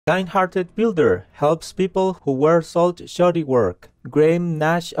Kind-hearted builder helps people who were sold shoddy work. Graham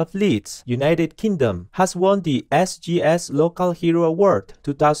Nash of Leeds, United Kingdom, has won the SGS Local Hero Award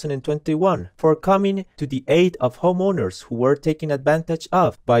 2021 for coming to the aid of homeowners who were taken advantage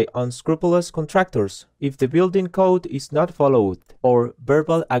of by unscrupulous contractors. If the building code is not followed or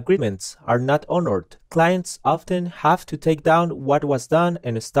verbal agreements are not honored, clients often have to take down what was done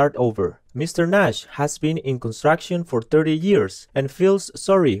and start over. Mr. Nash has been in construction for 30 years and feels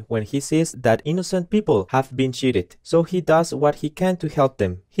sorry when he sees that innocent people have been cheated, so he does what he can to help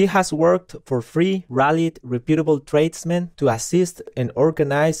them. He has worked for free, rallied reputable tradesmen to assist and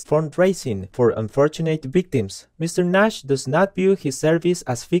organize fundraising for unfortunate victims. Mr. Nash does not view his service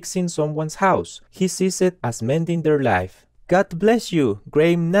as fixing someone's house. He sees it as mending their life. God bless you,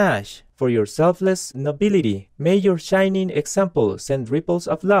 Graham Nash, for your selfless nobility. May your shining example send ripples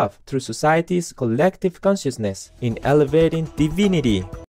of love through society's collective consciousness in elevating divinity.